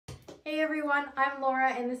Hey everyone, I'm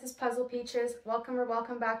Laura and this is Puzzle Peaches. Welcome or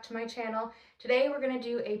welcome back to my channel. Today we're going to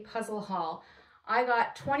do a puzzle haul. I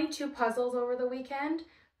got 22 puzzles over the weekend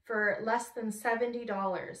for less than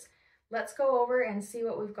 $70. Let's go over and see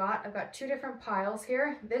what we've got. I've got two different piles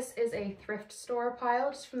here. This is a thrift store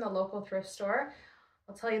pile, just from the local thrift store.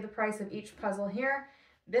 I'll tell you the price of each puzzle here.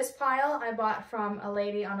 This pile I bought from a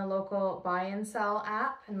lady on a local buy and sell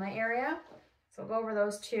app in my area. So we'll go over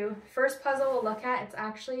those two. First puzzle we'll look at, it's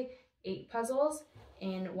actually 8 puzzles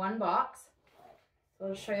in one box. So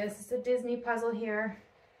I'll show you, this is a Disney puzzle here.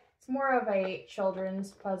 It's more of a children's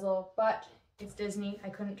puzzle, but it's Disney. I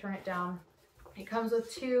couldn't turn it down. It comes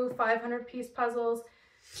with 2 500-piece puzzles,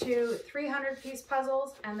 2 300-piece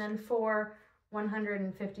puzzles, and then 4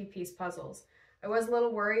 150-piece puzzles. I was a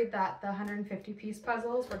little worried that the 150-piece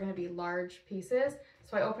puzzles were going to be large pieces,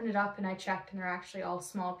 so I opened it up and I checked, and they're actually all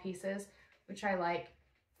small pieces, which I like.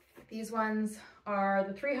 These ones are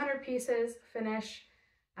the 300 pieces, finish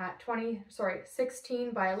at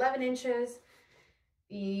 16 by 11 inches.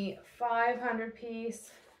 The 500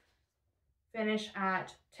 piece finish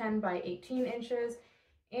at 10 by 18 inches.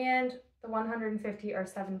 And the 150 are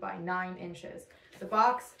 7 by 9 inches. The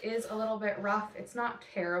box is a little bit rough. It's not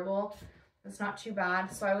terrible. It's not too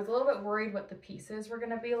bad. So I was a little bit worried what the pieces were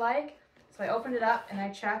going to be like. So I opened it up and I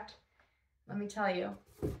checked. Let me tell you.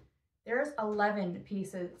 There's 11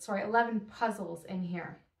 puzzles in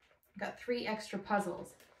here. Got 3 extra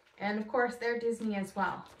puzzles. And of course, they're Disney as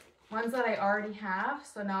well. Ones that I already have,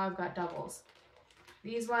 so now I've got doubles.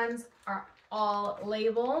 These ones are all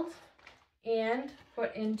labeled and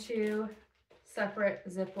put into separate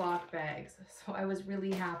Ziploc bags. So I was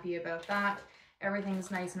really happy about that. Everything's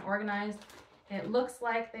nice and organized. And it looks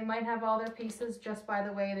like they might have all their pieces just by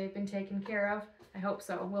the way they've been taken care of. I hope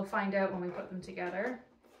so. We'll find out when we put them together.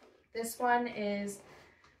 This one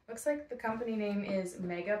looks like the company name is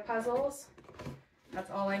Mega Puzzles. That's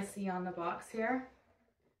all I see on the box here.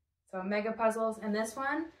 So Mega Puzzles, and this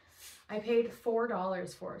one I paid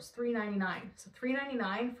 $4 for. It's $3.99. So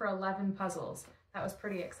 $3.99 for 11 puzzles. That was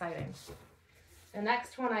pretty exciting. The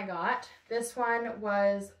next one I got, this one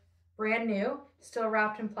was brand new, still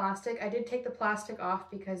wrapped in plastic. I did take the plastic off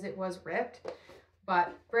because it was ripped,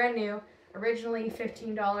 but brand new. Originally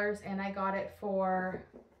 $15, and I got it for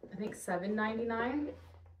I think $7.99.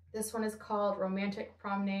 This one is called Romantic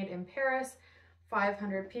Promenade in Paris,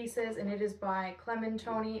 500 pieces, and it is by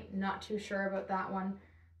Clementoni. Not too sure about that one.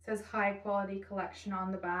 It says high quality collection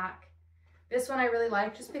on the back. This one I really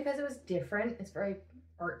like just because it was different. It's very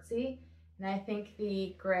artsy, and I think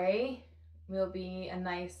the gray will be a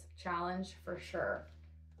nice challenge for sure.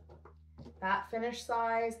 That finish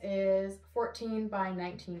size is 14 by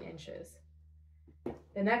 19 inches.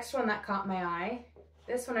 The next one that caught my eye,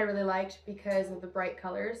 this one I really liked because of the bright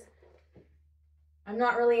colors. I'm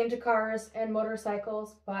not really into cars and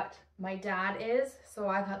motorcycles, but my dad is, so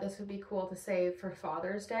I thought this would be cool to save for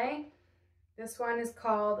Father's Day. This one is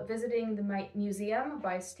called Visiting the Museum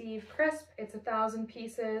by Steve Crisp. It's 1,000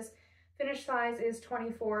 pieces. Finish size is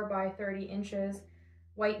 24 by 30 inches.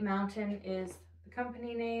 White Mountain is the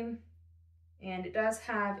company name, and it does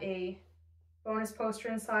have a bonus poster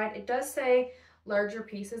inside. It does say larger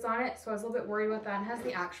pieces on it, so I was a little bit worried about that. It has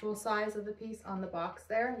the actual size of the piece on the box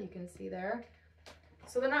there, you can see there.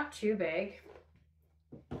 So they're not too big.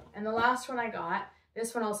 And the last one I got,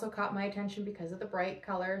 this one also caught my attention because of the bright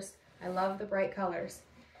colors. I love the bright colors.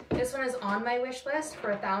 This one is on my wish list for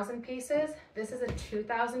 1,000 pieces. This is a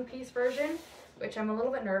 2,000 piece version, which I'm a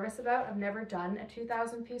little bit nervous about. I've never done a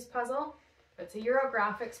 2,000 piece puzzle. It's a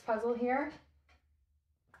Eurographics puzzle here.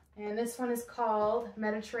 And this one is called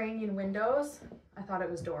Mediterranean Windows. I thought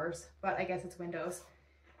it was doors, but I guess it's windows.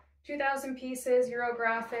 2,000 pieces,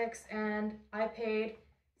 Eurographics, and I paid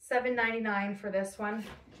 $7.99 for this one.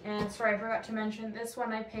 And sorry, I forgot to mention, this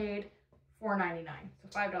one I paid $4.99,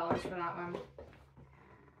 so $5 for that one.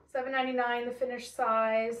 $7.99, the finished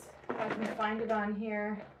size, if I can find it on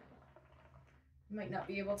here. Might not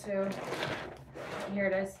be able to. Here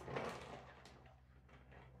it is.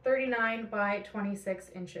 39 by 26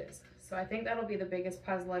 inches. So I think that'll be the biggest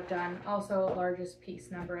puzzle I've done. Also largest piece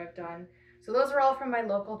number I've done. So those are all from my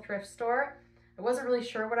local thrift store. I wasn't really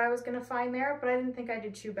sure what I was gonna find there, but I didn't think I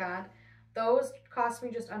did too bad. Those cost me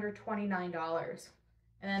just under $29.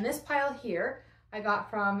 And then this pile here, I got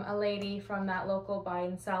from a lady from that local buy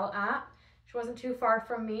and sell app. She wasn't too far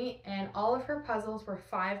from me, and all of her puzzles were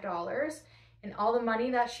 $5. And all the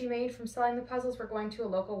money that she made from selling the puzzles were going to a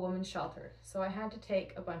local women's shelter. So I had to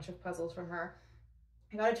take a bunch of puzzles from her.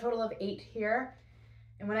 I got a total of 8 here.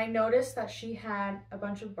 And when I noticed that she had a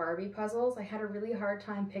bunch of Barbie puzzles, I had a really hard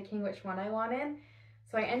time picking which one I wanted.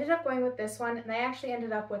 So I ended up going with this one, and I actually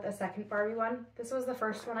ended up with a second Barbie one. This was the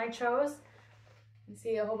first one I chose. You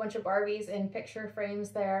see a whole bunch of Barbies in picture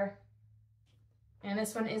frames there. And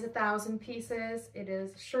this one is 1,000 pieces. It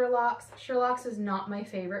is Sherlock's. Sherlock's is not my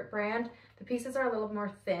favorite brand. The pieces are a little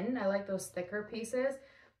more thin. I like those thicker pieces,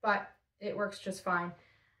 but it works just fine.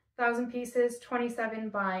 1,000 pieces, 27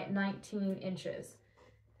 by 19 inches.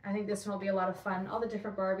 I think this one will be a lot of fun. All the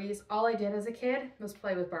different Barbies. All I did as a kid was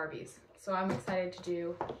play with Barbies. So I'm excited to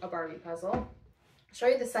do a Barbie puzzle. I'll show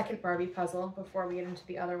you the second Barbie puzzle before we get into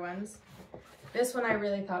the other ones. This one I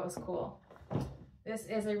really thought was cool. This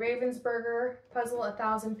is a Ravensburger puzzle,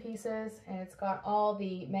 1,000 pieces, and it's got all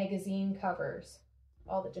the magazine covers,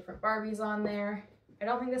 all the different Barbies on there. I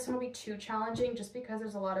don't think this one will be too challenging just because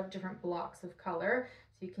there's a lot of different blocks of color,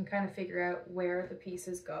 so you can kind of figure out where the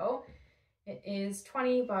pieces go. It is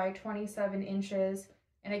 20 by 27 inches.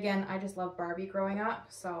 And again, I just love Barbie growing up,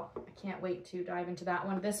 so I can't wait to dive into that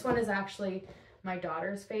one. This one is actually my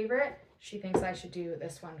daughter's favorite. She thinks I should do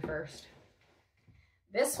this one first.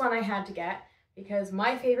 This one I had to get because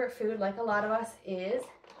my favorite food, like a lot of us, is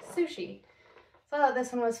sushi. So I thought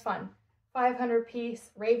this one was fun. 500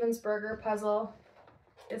 piece Ravensburger puzzle.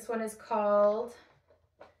 This one is called,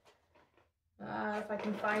 if I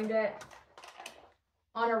can find it,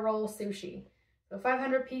 On a Roll Sushi. So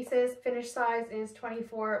 500 pieces, finished size is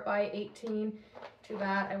 24 by 18. Too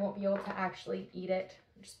bad I won't be able to actually eat it.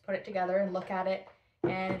 Just put it together and look at it,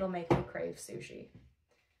 and it'll make me crave sushi.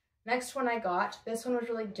 Next one I got, this one was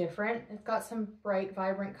really different. It's got some bright,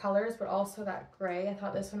 vibrant colors, but also that gray. I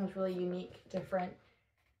thought this one was really unique, different.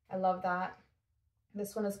 I love that.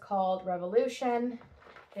 This one is called Revolution.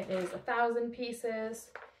 It is 1,000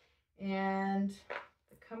 pieces, and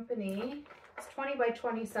the company is 20 by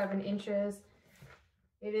 27 inches.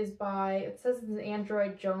 It is by, it says it's an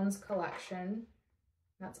Android Jones collection.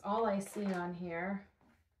 That's all I see on here.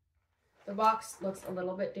 The box looks a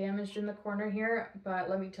little bit damaged in the corner here, but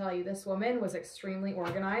let me tell you, this woman was extremely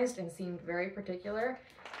organized and seemed very particular.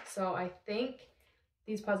 So I think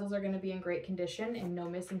these puzzles are going to be in great condition and no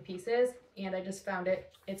missing pieces. And I just found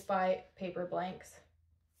it. It's by Paper Blanks.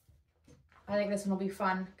 I think this one will be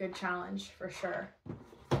fun. Good challenge for sure.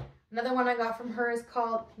 Another one I got from her is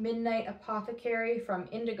called Midnight Apothecary from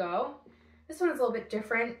Indigo. This one is a little bit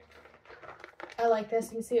different. I like this.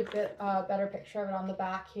 You can see a bit better picture of it on the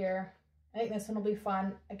back here. I think this one will be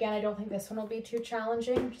fun. Again, I don't think this one will be too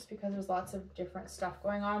challenging just because there's lots of different stuff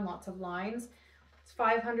going on, lots of lines. It's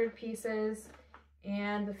 500 pieces,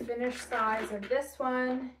 and the finished size of this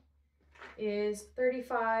one is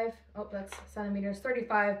 35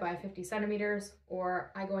 by 50 centimeters,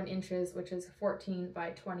 or I go in inches, which is 14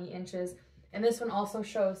 by 20 inches. And this one also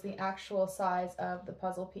shows the actual size of the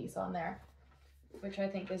puzzle piece on there, which I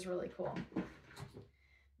think is really cool.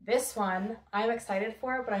 This one I'm excited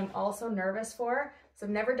for, but I'm also nervous for. So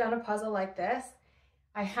I've never done a puzzle like this.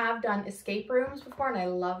 I have done escape rooms before and I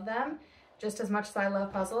love them just as much as I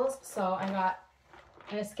love puzzles. So I got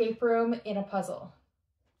an escape room in a puzzle.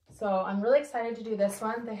 So I'm really excited to do this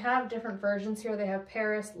one. They have different versions here. They have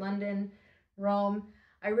Paris, London, Rome.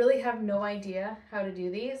 I really have no idea how to do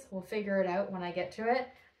these. We'll figure it out when I get to it.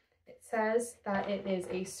 It says that it is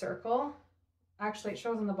a circle. Actually, it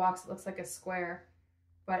shows in the box it looks like a square,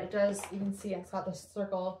 but it does, you can see it's got the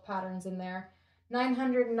circle patterns in there.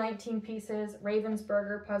 919 pieces,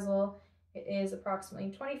 Ravensburger puzzle. It is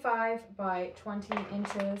approximately 25 by 20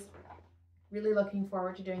 inches. Really looking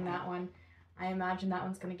forward to doing that one. I imagine that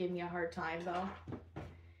one's going to give me a hard time though.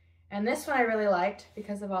 And this one I really liked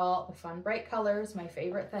because of all the fun bright colors, my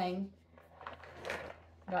favorite thing.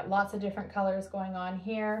 Got lots of different colors going on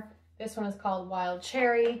here. This one is called Wild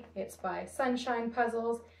Cherry. It's by Sunshine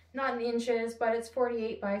Puzzles. Not in inches, but it's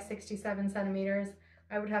 48 by 67 centimeters.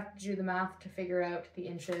 I would have to do the math to figure out the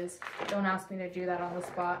inches. Don't ask me to do that on the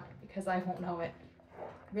spot because I won't know it.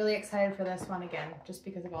 Really excited for this one again, just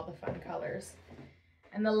because of all the fun colors.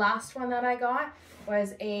 And the last one that I got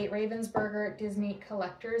was a Ravensburger Disney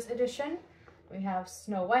Collector's Edition. We have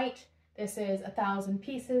Snow White. This is 1,000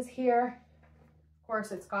 pieces here. Of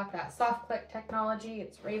course, it's got that soft click technology.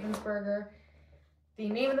 It's Ravensburger. The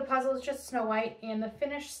name of the puzzle is just Snow White, and the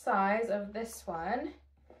finished size of this one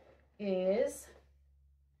is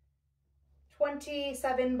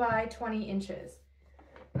 27 by 20 inches.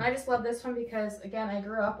 And I just love this one because, again, I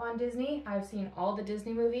grew up on Disney. I've seen all the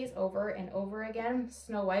Disney movies over and over again.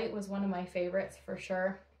 Snow White was one of my favorites for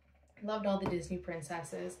sure. I loved all the Disney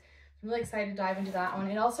princesses. I'm really excited to dive into that one.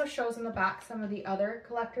 It also shows in the back some of the other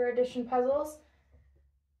collector edition puzzles.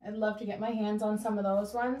 I'd love to get my hands on some of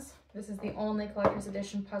those ones. This is the only collector's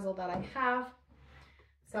edition puzzle that I have.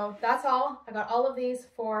 So that's all. I got all of these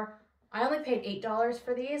for I only paid $8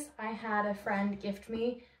 for these. I had a friend gift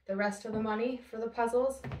me the rest of the money for the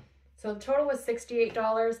puzzles. So the total was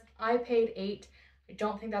 $68. I paid $8. I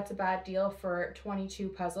don't think that's a bad deal for 22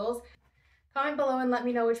 puzzles. Comment below and let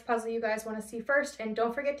me know which puzzle you guys want to see first, and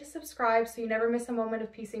don't forget to subscribe so you never miss a moment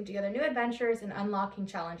of piecing together new adventures and unlocking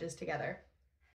challenges together.